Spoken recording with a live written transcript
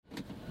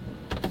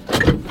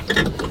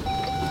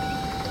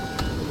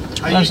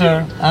Hello,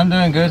 sir. I'm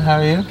doing good. How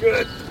are you?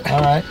 Good. All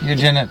right. You're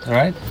Janet,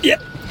 right?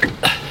 Yep.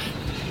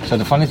 So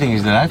the funny thing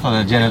is that I thought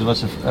that Janet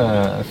was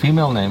a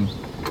female name.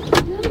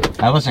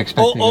 I was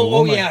expecting a woman.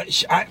 Oh, yeah.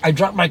 I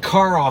dropped my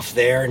car off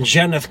there, and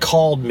Jeneth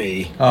called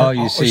me. Oh,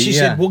 you see, She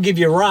said, we'll give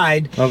you a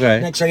ride. Okay.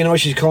 Next thing you know,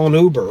 she's calling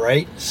Uber,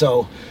 right?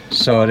 So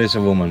it is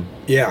a woman.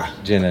 Yeah.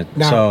 Janet.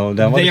 Now, so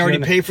then they already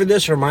pay for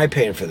this, or am I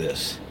paying for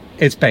this?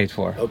 It's paid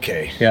for.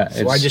 Okay. Yeah.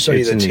 So I just owe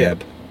you the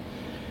tip.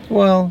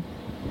 Well,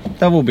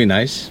 that would be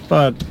nice,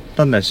 but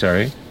not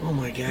necessary. Oh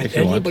my God!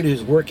 Anybody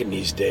who's working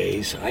these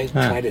days, I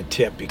try to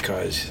tip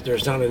because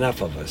there's not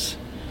enough of us.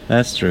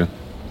 That's true.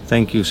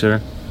 Thank you,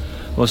 sir.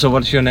 Well, so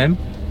what's your name?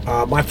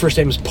 My first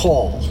name is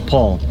Paul.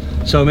 Paul.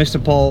 So,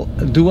 Mr. Paul,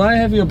 do I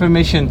have your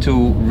permission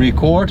to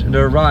record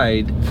the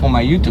ride for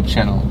my YouTube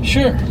channel?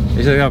 Sure.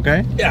 Is it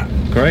okay? Yeah.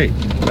 Great.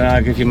 Then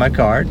I'll give you my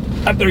card.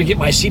 I better get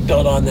my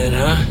seatbelt on then,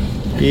 huh?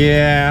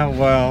 Yeah,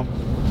 well,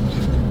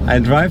 I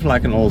drive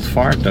like an old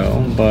fart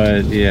though,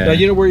 but yeah. Now,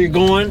 you know where you're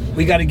going?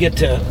 We got to get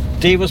to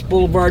Davis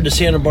Boulevard to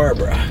Santa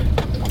Barbara.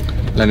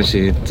 Let me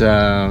see it.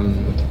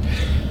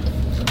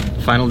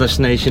 Final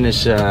destination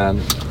is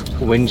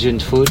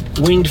Winged Foot.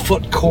 Winged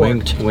Foot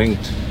Court.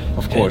 Winged,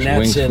 of course.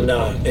 And that's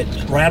Winged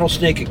in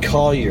Rattlesnake at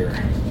Collier.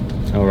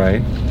 All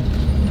right.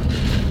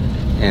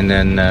 And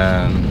then,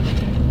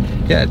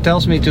 yeah, it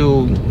tells me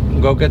to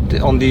go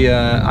get on the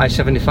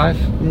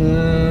I-75.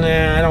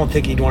 Nah, I don't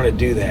think he'd want to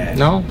do that.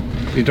 No?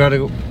 You'd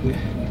rather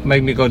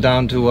make me go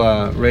down to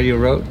Radio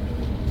Road?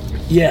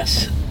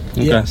 Yes.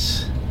 Okay.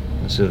 Yes.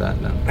 Let's do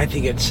that now. I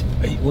think it's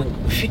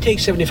if you take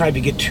 75,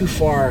 you get too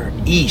far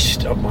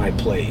east of my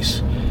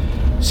place.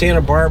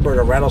 Santa Barbara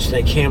to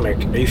Rattlesnake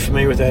Hammock. Are you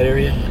familiar with that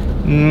area?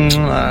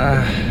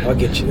 I'll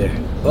get you there.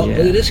 Oh, yeah.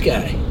 Look at this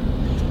guy.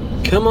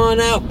 Come on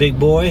out, big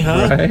boy,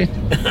 huh? Right.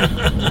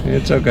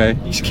 It's okay.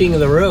 He's king of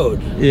the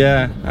road.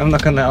 Yeah, I'm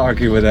not gonna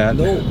argue with that.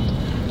 No.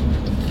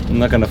 I'm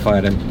not gonna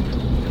fight him.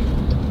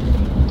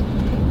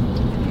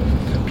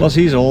 Plus,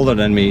 he's older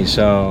than me,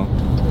 so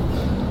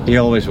he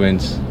always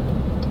wins.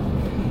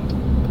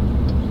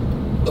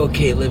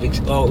 Okay,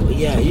 Livingston. Oh,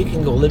 yeah, you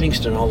can go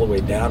Livingston all the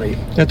way down.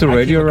 Yeah, to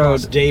Radio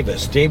Road.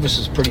 Davis. Davis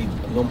is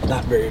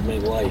not very many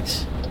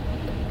lights.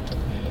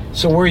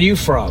 So where are you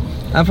from?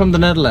 I'm from the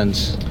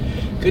Netherlands.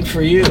 Good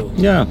for you.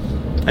 Yeah.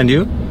 And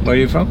you? Where are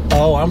you from?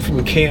 Oh, I'm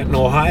from Canton,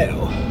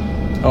 Ohio.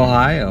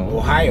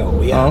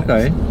 Ohio, yeah. Oh,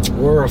 okay.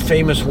 We're a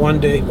famous one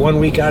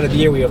week out of the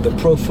year. We have the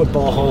Pro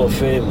Football Hall of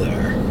Fame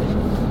there.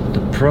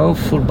 The Pro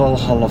Football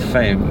Hall of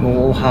Fame.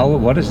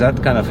 What is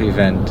that kind of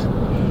event?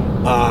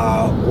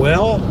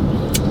 Well,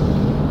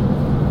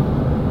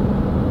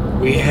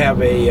 we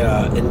have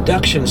a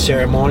induction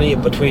ceremony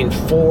between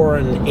 4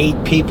 and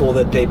 8 people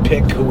that they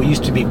pick who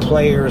used to be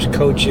players,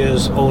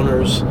 coaches,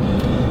 owners,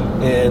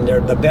 and they're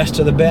the best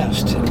of the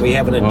best. We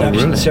have an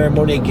induction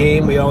ceremony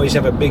game. We always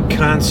have a big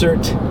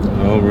concert.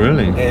 Oh,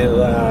 really?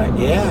 And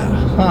yeah.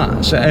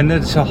 Huh. So, and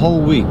it's a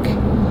whole week.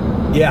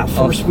 Yeah,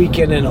 first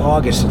weekend in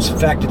August. In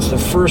fact, it's the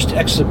first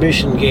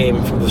exhibition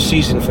game for the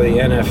season for the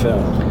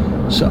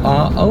NFL. So,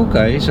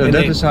 okay. So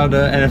that is how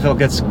the NFL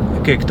gets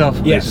kicked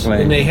off, basically. Yes,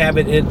 and they have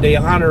it. They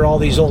honor all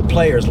these old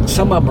players.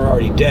 Some of them are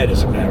already dead,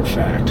 as a matter of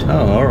fact.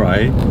 Oh, all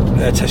right.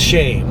 That's a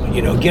shame.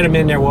 You know, get them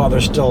in there while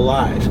they're still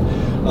alive.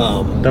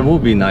 That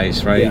would be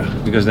nice, right?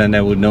 Yeah. Because then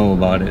they would know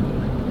about it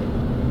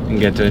and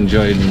get to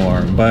enjoy it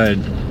more. But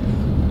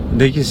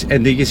did you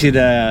see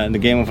the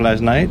game of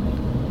last night?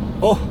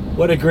 Oh,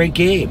 what a great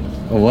game!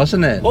 Oh,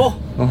 wasn't it? Oh,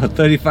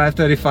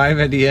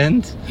 35-35 at the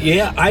end.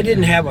 Yeah, I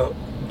didn't have a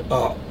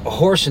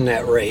horse in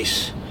that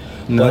race.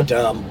 No.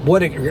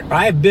 But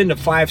I've been to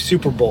 5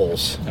 Super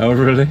Bowls. Oh,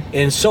 really?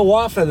 And so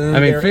often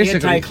they're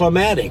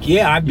anticlimactic.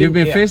 Yeah, you've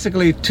been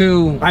physically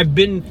to. I've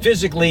been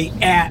physically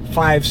at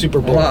 5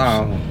 Super Bowls.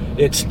 Wow.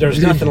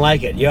 There's nothing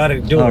like it. You ought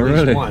to do it at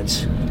least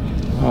once.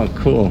 Oh,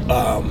 cool.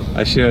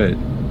 I should.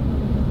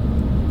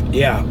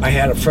 Yeah, I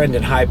had a friend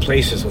in high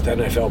places with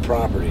NFL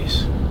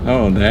properties.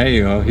 Oh, there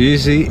you go. You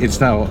see, it's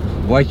not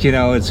what you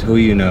know, it's who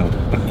you know.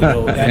 You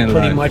know, that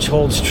pretty much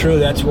holds true.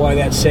 That's why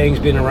that saying's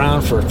been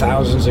around for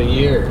thousands of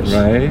years.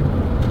 Right?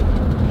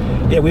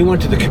 Yeah, we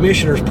went to the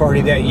commissioner's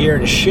party that year,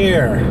 and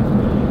Cher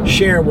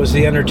was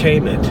the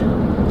entertainment.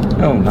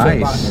 Oh,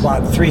 nice.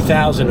 About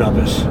 3,000 of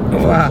us.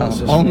 Wow,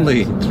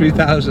 only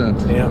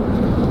 3,000. Yeah.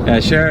 Yeah,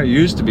 Cher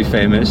used to be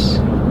famous.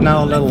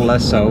 Now a little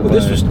less so. Well,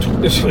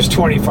 this was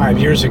 25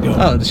 years ago.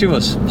 Oh, she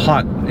was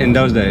hot in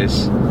those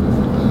days.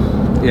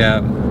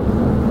 Yeah.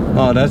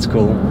 Oh, that's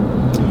cool.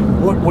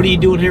 What are you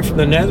doing here from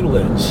the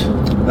Netherlands?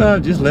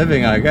 Just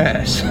living, I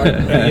guess.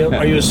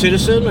 Are you a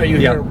citizen? Are you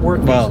here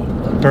working? Well,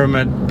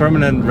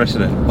 permanent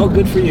resident. Oh,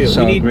 good for you.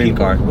 So we need green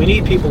people. card. We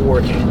need people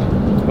working.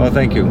 Well,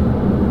 thank you.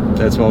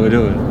 That's what we're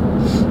doing.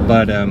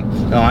 But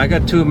no, I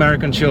got 2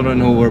 American children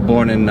who were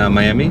born in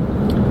Miami,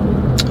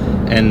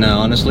 and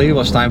honestly, it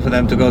was time for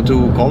them to go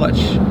to college.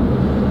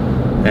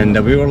 And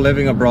we were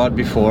living abroad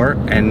before,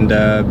 and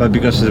but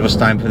because it was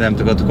time for them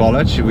to go to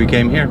college, we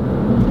came here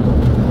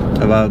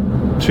about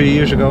 3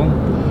 years ago.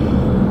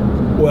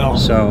 Well,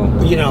 so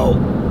you know,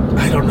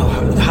 I don't know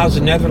how's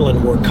the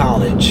Netherlands work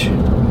college.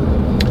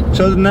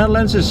 So the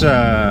Netherlands is,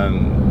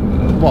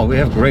 well, we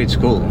have great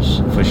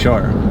schools for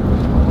sure,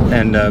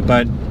 and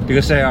but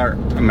because they are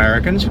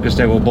Americans, because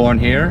they were born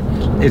here,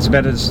 it's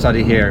better to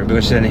study here,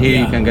 because then here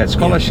you can get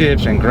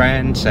scholarships and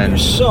grants and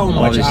there's so all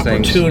much these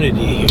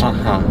opportunity things.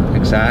 here.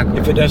 Exactly.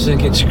 If it doesn't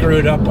get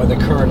screwed up by the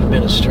current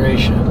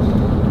administration.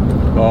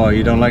 Oh,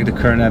 you don't like the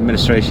current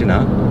administration,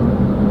 huh?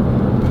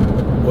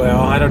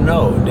 Well, I don't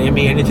know. Name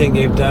me anything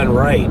they've done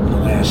right in the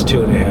last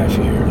 2.5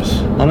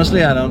 years.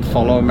 Honestly, I don't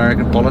follow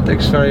American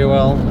politics very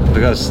well,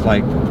 because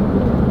like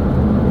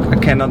I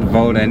cannot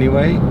vote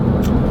anyway.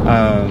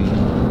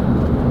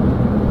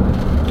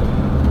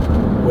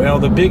 Well,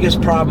 the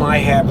biggest problem I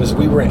have is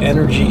we were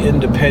energy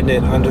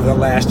independent under the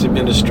last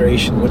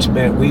administration, which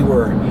meant we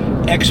were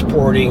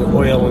exporting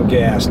oil and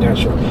gas,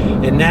 natural.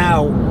 And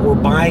now we're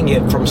buying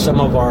it from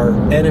some of our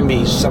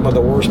enemies, some of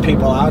the worst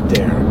people out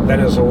there.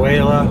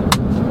 Venezuela,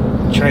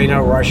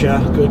 China, Russia,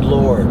 good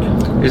Lord.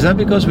 Is that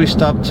because we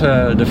stopped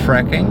the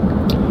fracking?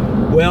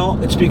 Well,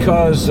 it's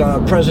because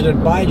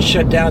President Biden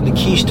shut down the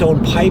Keystone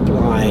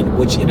Pipeline,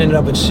 which in and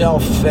of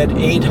itself fed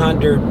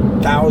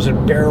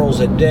 800,000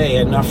 barrels a day,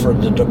 enough for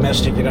the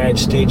domestic United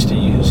States to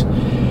use.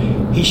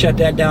 He shut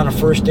that down the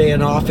first day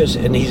in office,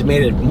 and he's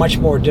made it much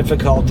more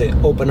difficult to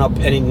open up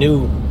any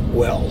new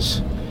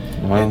wells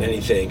and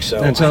anything.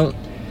 So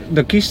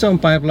the Keystone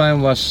Pipeline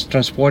was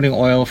transporting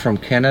oil from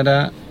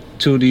Canada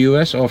to the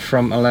U.S. or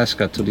from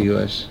Alaska to the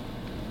U.S.?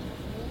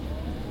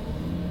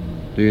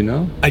 Do you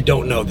know? I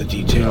don't know the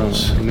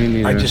details. No, me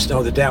neither. I just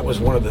know that was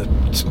one of the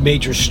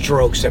major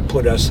strokes that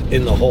put us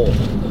in the hole.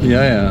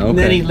 Yeah, okay. And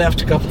then he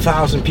left a couple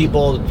thousand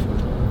people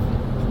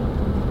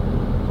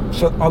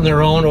on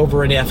their own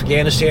over in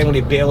Afghanistan when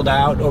he bailed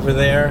out over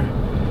there.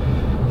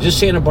 Is this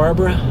Santa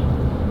Barbara?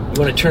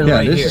 You want to turn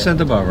right here? Yeah, this is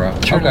Santa Barbara.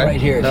 Turn right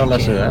here. No,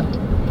 let's do that.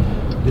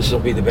 This will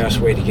be the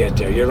best way to get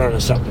there. You're learning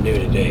something new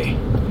today.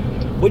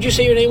 What'd you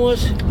say your name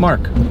was?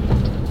 Mark.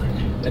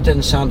 That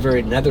doesn't sound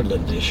very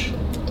Netherlandish.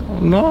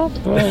 No,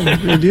 well,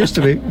 it used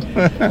to be.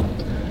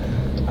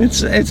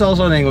 It's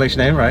also an English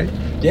name, right?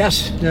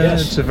 Yes. Yeah,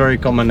 yes. It's a very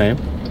common name.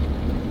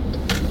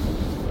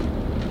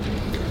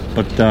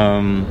 But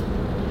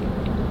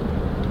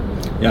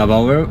yeah,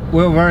 well,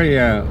 we're very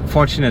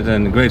fortunate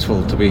and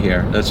grateful to be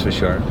here. That's for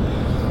sure.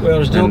 Well,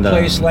 there's no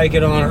place like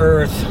it on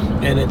earth,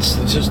 and it's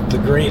just the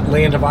great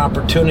land of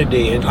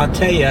opportunity. And I'll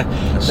tell you,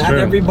 not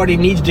everybody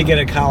needs to get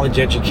a college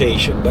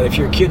education, but if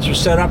your kids are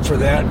set up for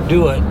that,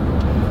 do it.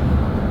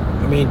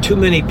 I mean, too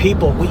many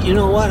people. You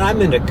know what?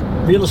 I'm in the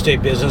real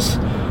estate business.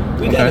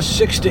 We got a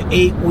 6 to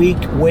 8 week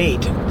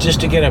wait just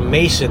to get a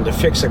mason to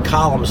fix a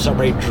column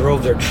somebody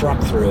drove their truck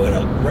through at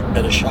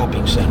a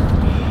shopping center.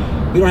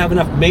 We don't have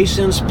enough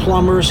masons,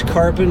 plumbers,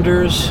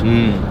 carpenters,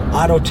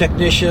 auto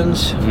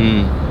technicians.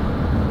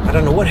 I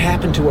don't know what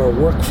happened to our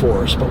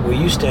workforce, but we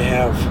used to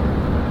have.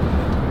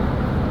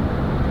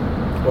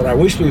 What I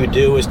wish we would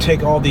do is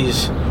take all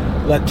these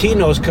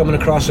Latinos coming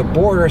across the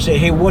border and say,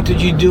 hey, what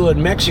did you do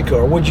in Mexico?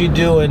 Or what did you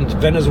do in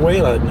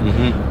Venezuela?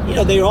 You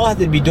know, they all have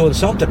to be doing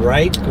something,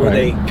 right? Were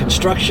they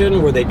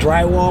construction? Were they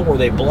drywall? Were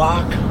they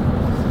block?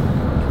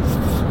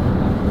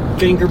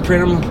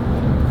 Fingerprint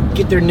them,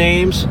 get their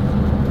names,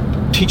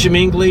 teach them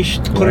English,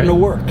 put them to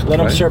work, let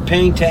them start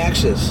paying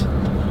taxes.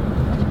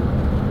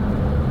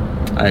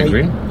 I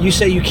agree. You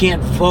say you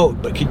can't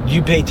vote, but could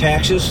you pay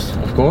taxes?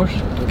 Of course.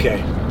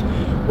 Okay.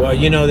 Well,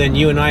 you know, then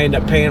you and I end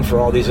up paying for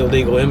all these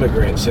illegal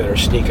immigrants that are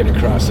sneaking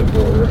across the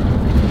border.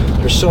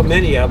 There's so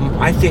many of them.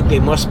 I think they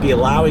must be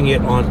allowing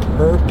it on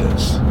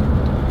purpose.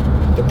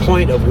 The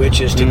point of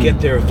which is to get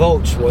their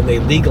votes when they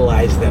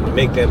legalize them and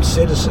make them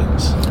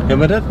citizens. Yeah,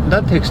 but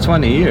that takes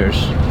 20 years.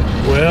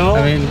 Well,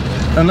 I mean,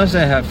 unless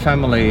they have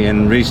family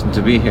and reason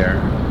to be here.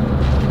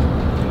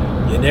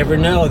 You never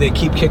know. They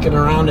keep kicking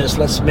around this.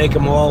 Let's make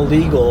them all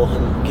legal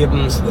and give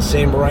them the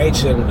same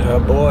rights. And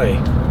boy.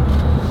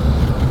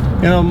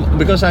 You know,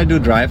 because I do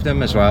drive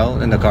them as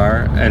well in the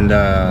car, and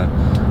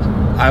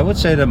I would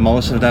say that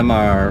most of them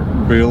are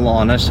real,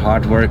 honest,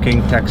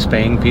 hardworking,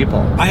 tax-paying people.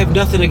 I have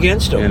nothing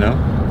against them. You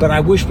know? But I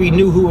wish we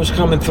knew who was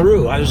coming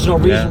through. There's no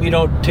reason we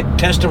don't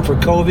test them for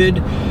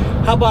COVID.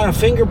 How about a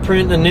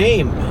fingerprint and a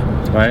name?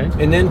 Right.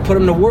 And then put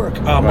them to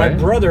work. My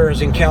brother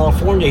is in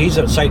California. He's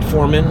a site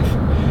foreman.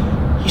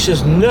 He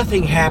says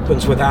nothing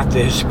happens without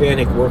the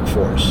Hispanic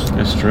workforce.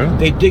 That's true.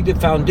 They dig the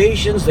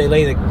foundations. They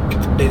lay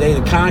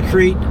the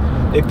concrete.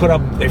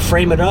 They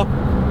frame it up.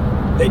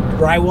 They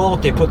drywall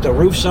it. They put the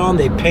roofs on.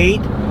 They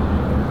paint.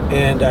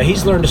 And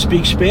he's learned to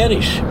speak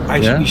Spanish.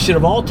 We should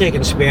have all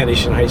taken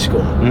Spanish in high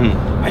school.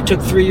 I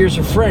took 3 years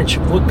of French.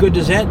 What good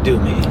does that do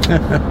me?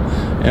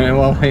 And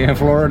well, in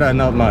Florida,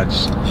 not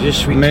much.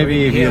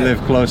 Maybe if you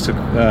live close to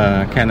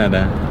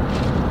Canada.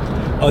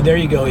 Oh, there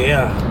you go,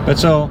 yeah. But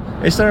so,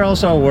 is there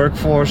also a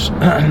workforce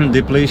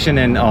depletion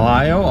in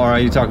Ohio, or are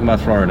you talking about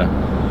Florida?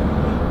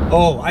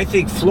 Oh, I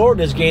think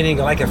Florida's gaining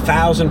like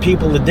 1,000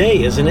 people a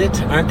day, isn't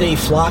it? Aren't they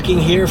flocking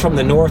here from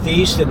the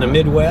Northeast and the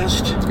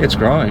Midwest? It's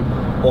growing.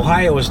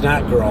 Ohio is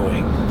not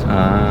growing.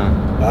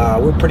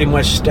 We're pretty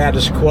much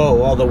status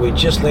quo, although we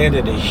just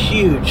landed a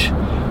huge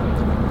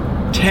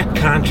tech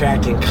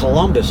contract in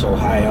Columbus,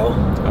 Ohio.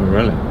 Oh,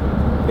 really?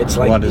 It's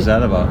like, what is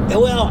that about?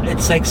 Well,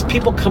 it's like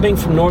people coming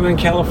from Northern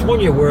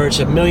California where it's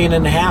 $1.5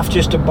 million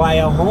just to buy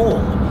a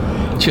home.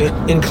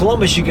 In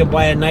Columbus, you can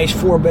buy a nice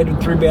 4-bedroom,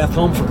 3-bath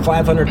home for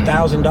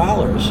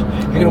 $500,000.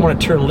 You're going to want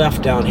to turn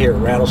left down here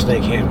at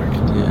Rattlesnake Hammock.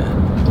 Yeah.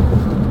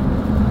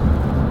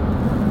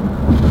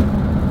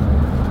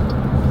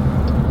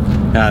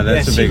 Yeah,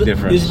 that's a big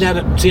difference. Isn't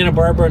that Santa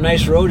Barbara a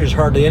nice road? There's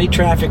hardly any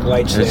traffic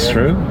lights there. That's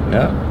true,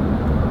 yeah.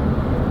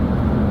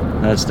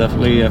 That's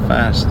definitely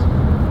fast.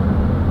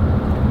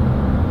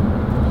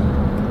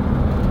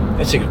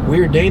 That's a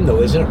weird name,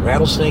 though, isn't it?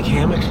 Rattlesnake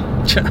Hammock?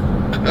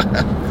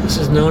 This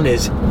is known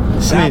as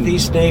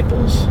Southeast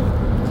Naples.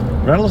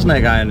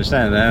 Rattlesnake, I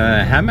understand.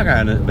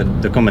 Hammock,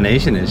 but the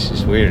combination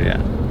is weird,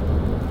 yeah.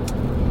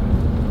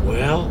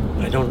 Well,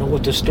 I don't know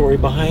what the story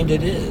behind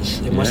it is.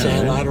 They must have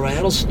had a lot of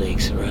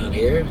rattlesnakes around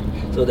here,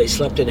 so they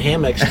slept in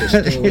hammocks to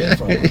stay away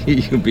from them.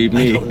 You beat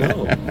me. I don't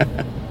know.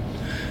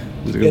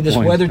 Yeah, this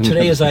weather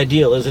today is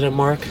ideal, isn't it,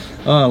 Mark?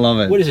 Oh, I love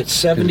it. What is it,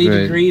 70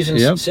 degrees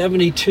and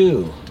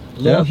 72?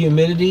 Low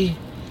humidity?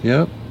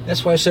 Yep.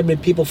 That's why so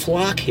many people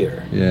flock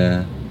here.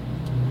 Yeah.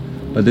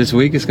 But this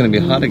week it's going to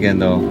be hot again,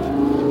 though.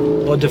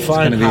 Well,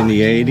 define It's going to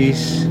be in the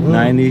 80s,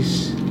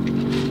 90s.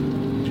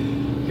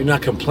 You're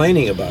not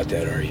complaining about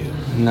that, are you?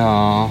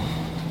 No.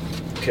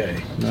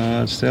 Okay.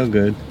 No, it's still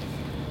good.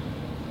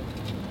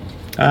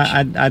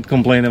 I'd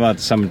complain about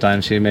the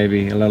summertime here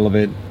maybe a little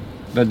bit.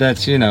 But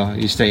that's, you know,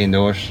 you stay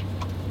indoors.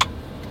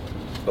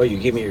 Oh, you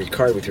give me your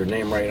card with your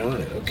name right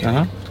on it. Okay.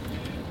 Uh-huh.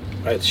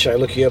 All right, should I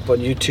look you up on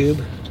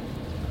YouTube?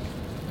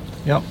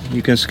 Yep.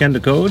 You can scan the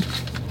code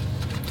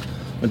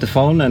with the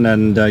phone and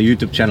then the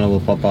YouTube channel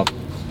will pop up.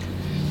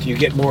 Do you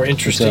get more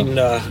interesting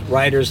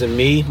riders than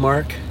me,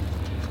 Mark?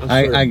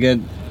 I get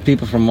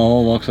people from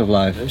all walks of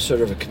life. I'm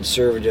sort of a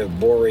conservative,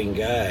 boring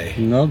guy.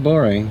 Not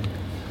boring.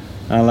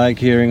 I like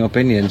hearing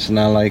opinions and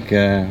I like,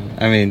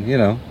 I mean, you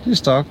know,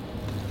 just talk.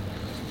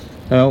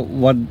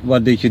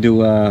 What did you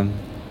do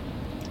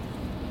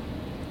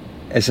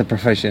as a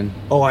profession?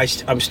 Oh,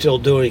 I'm still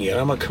doing it.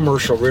 I'm a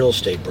commercial real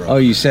estate broker. Oh,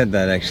 you said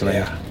that actually.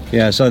 Yeah.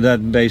 Yeah, so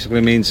that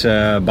basically means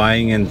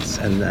buying and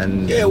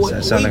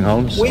selling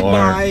homes? We or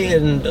buy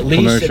and lease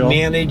commercial? and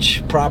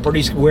manage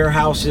properties,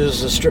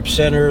 warehouses, strip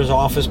centers,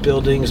 office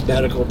buildings,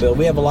 medical buildings.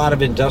 We have a lot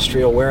of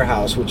industrial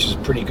warehouse, which is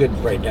pretty good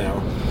right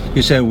now.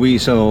 You said we,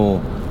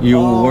 so you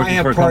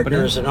working for a company? I have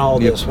partners in all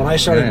this. When I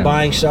started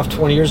buying stuff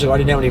 20 years ago, I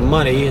didn't have any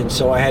money, and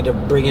so I had to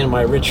bring in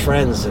my rich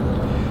friends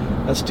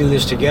and let's do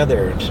this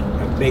together.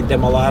 I've made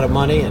them a lot of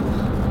money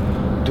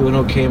and doing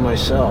okay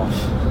myself.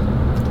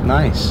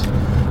 Nice.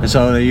 And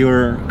so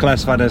you're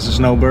classified as a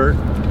snowbird?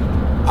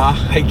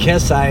 I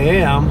guess I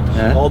am,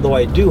 although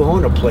I do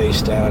own a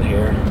place down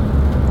here.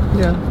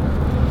 Yeah.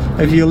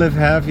 If you live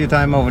half your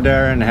time over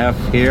there and half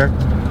here,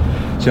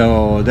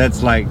 so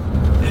that's like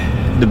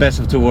the best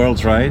of two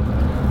worlds, right?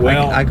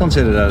 Well, I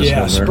consider that a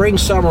snowbird. Spring,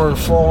 summer, and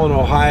fall in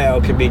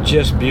Ohio can be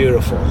just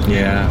beautiful.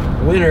 Yeah.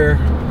 Winter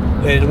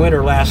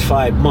lasts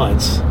 5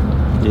 months.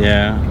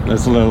 Yeah,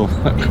 that's a little...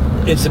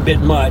 It's a bit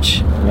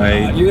much.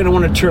 Right. You're going to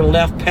want to turn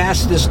left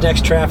past this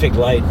next traffic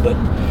light, but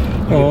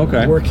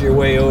work your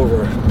way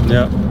over.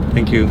 Yeah,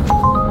 thank you.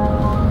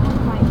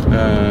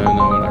 No,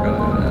 we're not going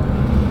to do that.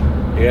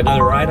 You got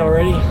another ride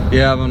already?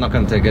 Yeah, I'm not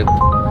going to take it.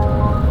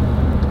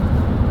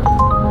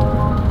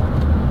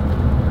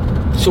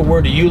 So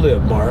where do you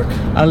live, Mark?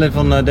 I live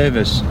on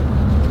Davis.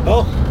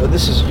 Oh, well,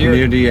 this is your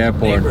near the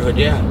airport. Neighborhood,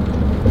 yeah.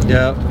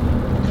 Yeah.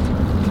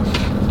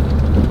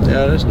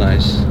 Yeah, that's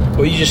nice.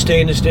 Well, you just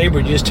stay in this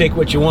neighborhood. You just take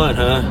what you want,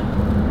 huh?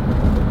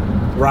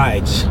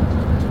 Rides.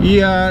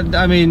 Yeah,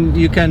 I mean,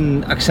 you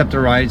can accept the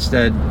rides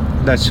that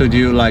suit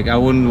you. Like, I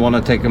wouldn't want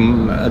to take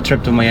a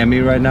trip to Miami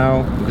right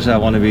now because I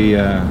want to be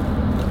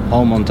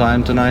home on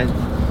time tonight.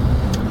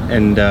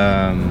 And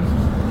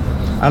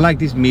I like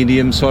these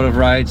medium sort of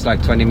rides,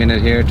 like 20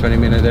 minutes here, 20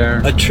 minutes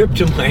there. A trip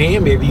to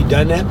Miami, have you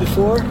done that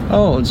before?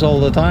 Oh, it's all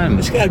the time.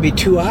 It's got to be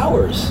 2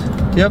 hours.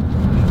 Yep.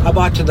 How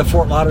about to the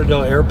Fort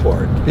Lauderdale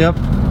airport? Yep.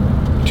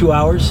 2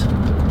 hours?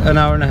 An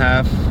hour and a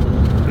half.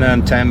 And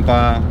then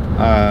Tampa,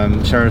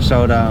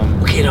 Sarasota.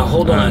 Okay, now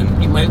hold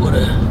on. You might want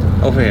to...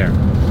 Over here.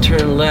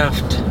 Turn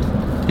left.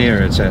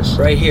 Here it says.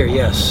 Right here,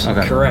 yes.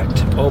 Okay.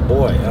 Correct. Oh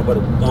boy, I would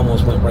have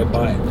almost went right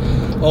by it.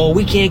 Oh,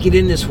 we can't get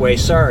in this way.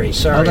 Sorry.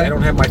 Okay. I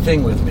don't have my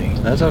thing with me.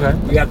 That's okay.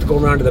 We have to go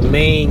around to the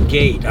main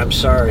gate. I'm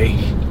sorry.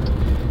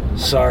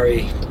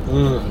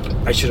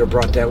 I should have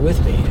brought that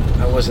with me.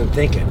 I wasn't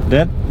thinking.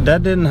 That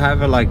didn't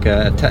have a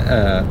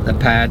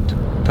pad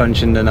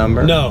punch in the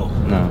number? No.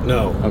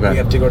 Okay. We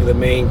have to go to the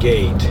main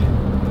gate.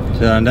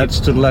 So and that's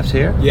to the left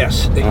here?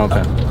 Yes.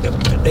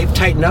 They've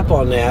tightened up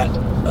on that.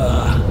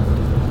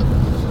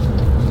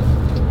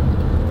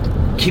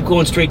 Keep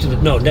going straight to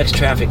the next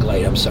traffic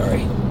light. I'm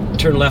sorry.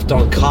 Turn left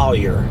on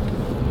Collier.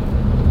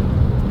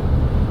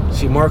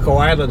 See, Marco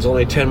Island's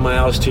only 10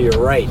 miles to your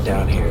right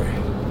down here.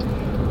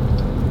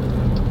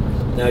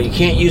 Now, you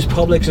can't use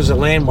Publix as a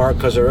landmark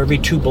because every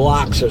 2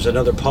 blocks there's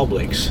another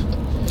Publix.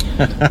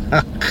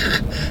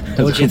 That's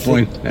Don't a you good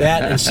point.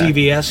 That and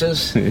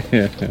CVS's?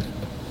 Yeah.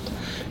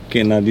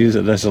 cannot use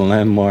it as a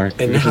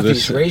landmark. And now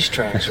these This-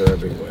 racetracks are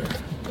everywhere.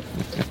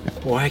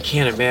 Well, I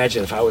can't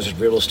imagine if I was in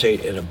real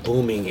estate in a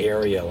booming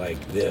area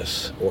like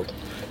this, or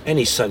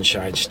any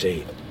sunshine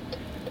state.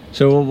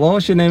 So what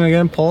was your name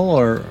again, Paul?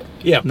 Or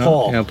Yeah, No?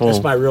 Paul. Yeah, Paul.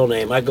 That's my real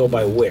name. I go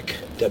by Wick,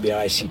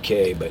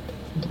 W-I-C-K, but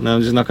no,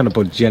 I'm just not gonna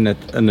put Janet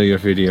under your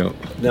video.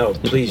 no,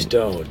 please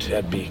don't.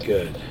 That'd be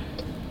good.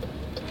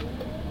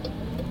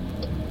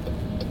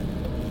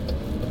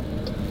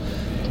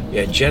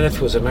 Yeah, Jeneth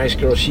was a nice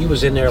girl. She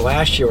was in there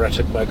last year when I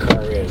took my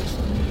car in.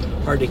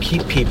 Hard to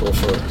keep people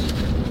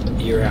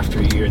for year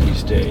after year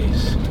these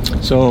days.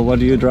 So what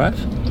do you drive?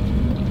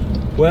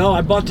 Well,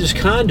 I bought this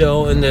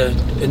condo, and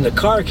the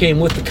car came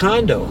with the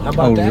condo. How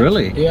about Oh, that?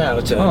 really? Yeah,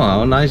 it's a Oh,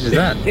 how nice is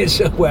that? it's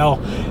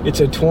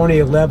a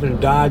 2011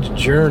 Dodge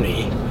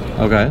Journey,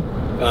 Okay.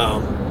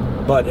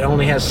 but it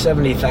only has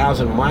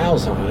 70,000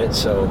 miles on it,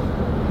 so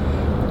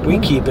we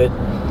keep it.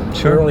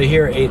 Sure. We're only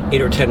here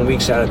 8 or 10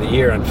 weeks out of the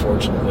year,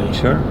 unfortunately.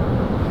 Sure.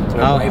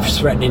 My Oh. wife's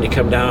threatening to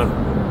come down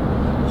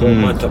the whole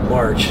month of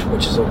March,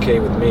 which is okay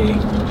with me.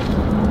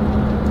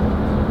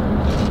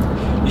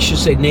 You should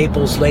say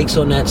Naples Lakes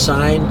on that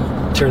sign.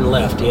 Turn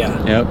left, yeah.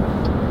 Yep.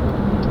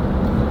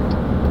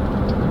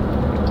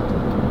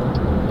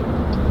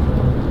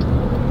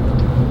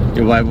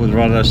 Your wife would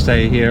rather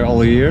stay here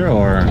all year,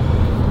 or?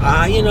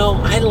 You know,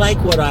 I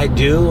like what I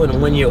do,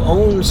 and when you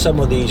own some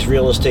of these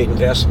real estate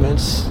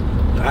investments,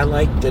 I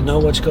like to know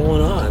what's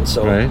going on.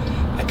 So Right.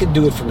 I could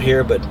do it from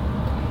here, but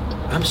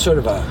I'm sort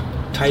of a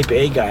type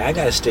A guy. I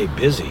got to stay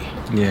busy.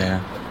 Yeah.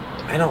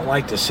 I don't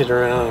like to sit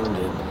around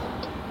and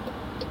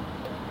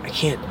I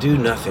can't do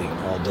nothing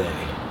all day.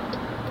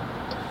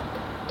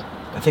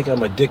 I think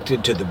I'm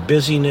addicted to the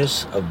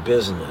busyness of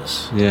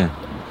business. Yeah.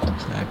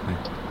 Exactly.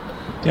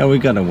 Yeah, we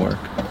gotta work.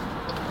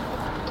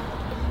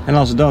 And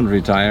also, don't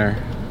retire.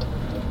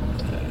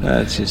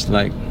 That's just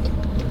like,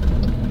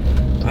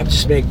 I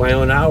just make my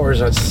own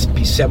hours. I'd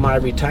be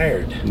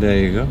semi-retired. there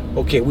you go.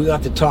 Okay, we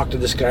got to talk to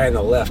this guy on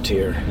the left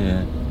here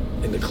Yeah.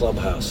 in the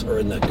clubhouse or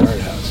in the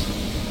guardhouse.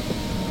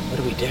 What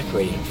are we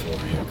decorating for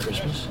here?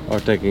 Christmas? Or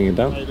taking it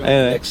down.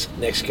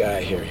 Next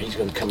guy here. He's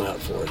going to come out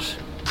for us.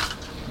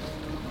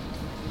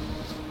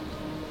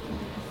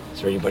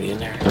 Is there anybody in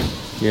there?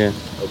 Yeah.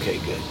 Okay,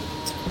 good.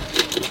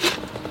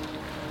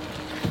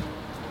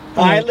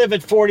 I live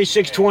at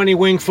 4620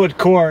 Wingfoot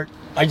Court.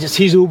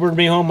 He's Ubered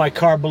me home. My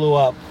car blew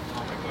up.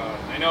 Oh my God,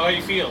 I know how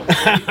you feel.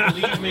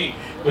 Believe me,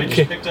 I Okay.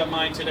 just picked up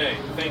mine today.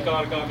 Thank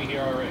God it got me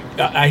here already.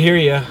 I hear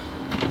you.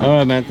 All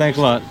right, man. Thanks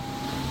a lot.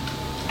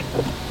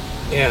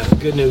 Yeah, the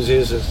good news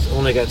is it's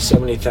only got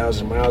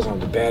 70,000 miles on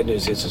it. The bad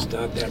news is it's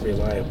not that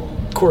reliable.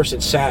 Of course,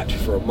 it sat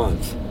for a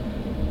month.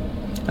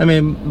 I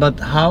mean, but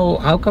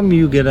how come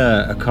you get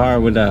a car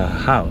with a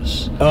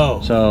house?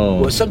 Oh. So.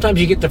 Well, sometimes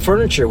you get the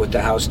furniture with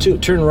the house, too.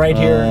 Turn right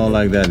here. Oh,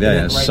 like that. and Yeah. then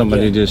Yeah. right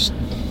Somebody there. just.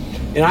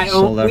 And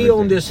sold we everything.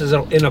 own this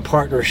in a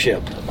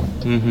partnership.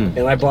 Mm-hmm.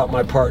 And I bought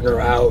my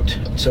partner out,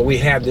 so we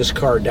have this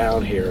car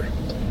down here.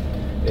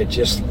 It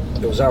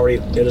was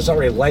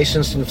already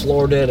licensed in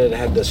Florida, and it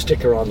had the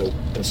sticker on the,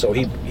 and so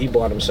he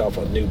bought himself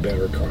a new,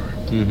 better car.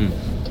 Mm-hmm.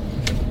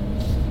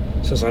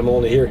 Since I'm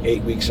only here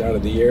 8 weeks out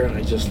of the year,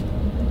 I just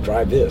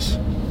drive this.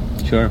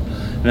 Sure.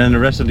 And then the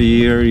rest of the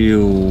year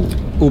you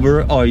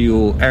Uber or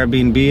you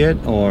Airbnb it,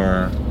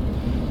 or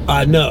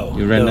No.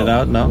 You rent it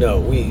out? No? No,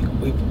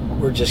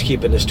 we're just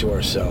keeping this to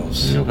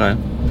ourselves. okay.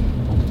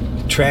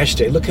 Trash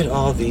day. Look at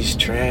all these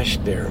trash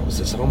barrels.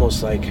 It's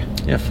almost like,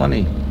 Yeah,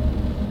 funny.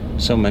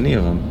 So many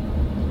of them.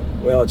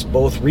 well, it's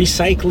both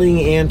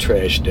recycling and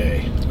trash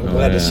day. I'm Oh,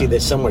 glad to yeah. see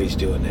that somebody's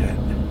doing that.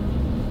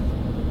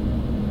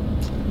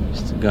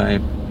 It's the guy.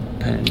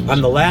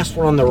 I'm the last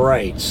one on the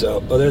right, so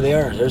there they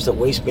are. There's the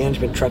waste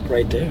management truck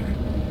right there.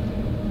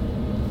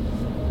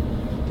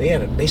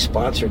 They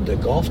sponsored the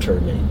golf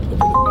tournament over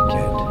the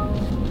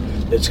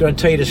weekend. It's going to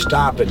tell you to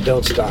stop and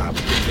don't stop.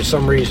 For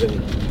some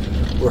reason,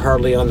 we're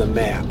hardly on the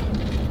map.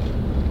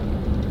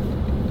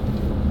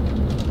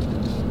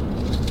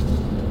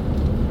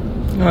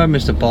 All right,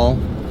 Mr. Paul.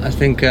 I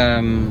think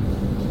you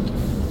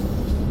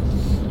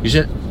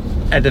said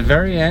at the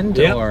very end,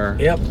 or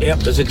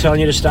Yep. Is it telling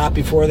you to stop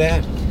before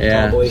that?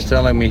 yeah, Probably. it's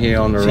telling me here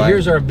on the So right.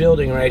 here's our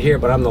building right here,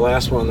 but I'm the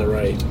last one on the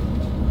right.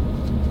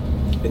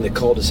 In the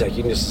cul-de-sac,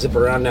 you can just zip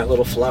around that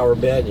little flower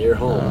bed and you're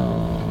home.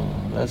 Oh,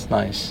 that's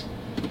nice.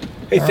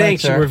 Hey, all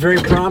thanks. right, You sir. were very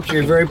prompt.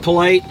 You're very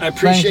polite. I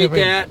appreciate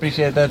that.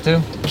 Appreciate that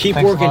too. Keep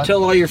Thanks a working. lot.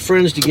 Tell all your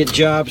friends to get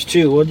jobs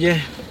too, would you?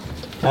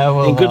 I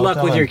will. And good I'll luck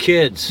tell with him. your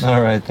kids.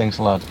 All right. Thanks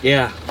a lot.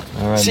 Yeah.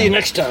 All right. See you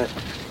next time.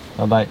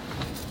 Bye bye.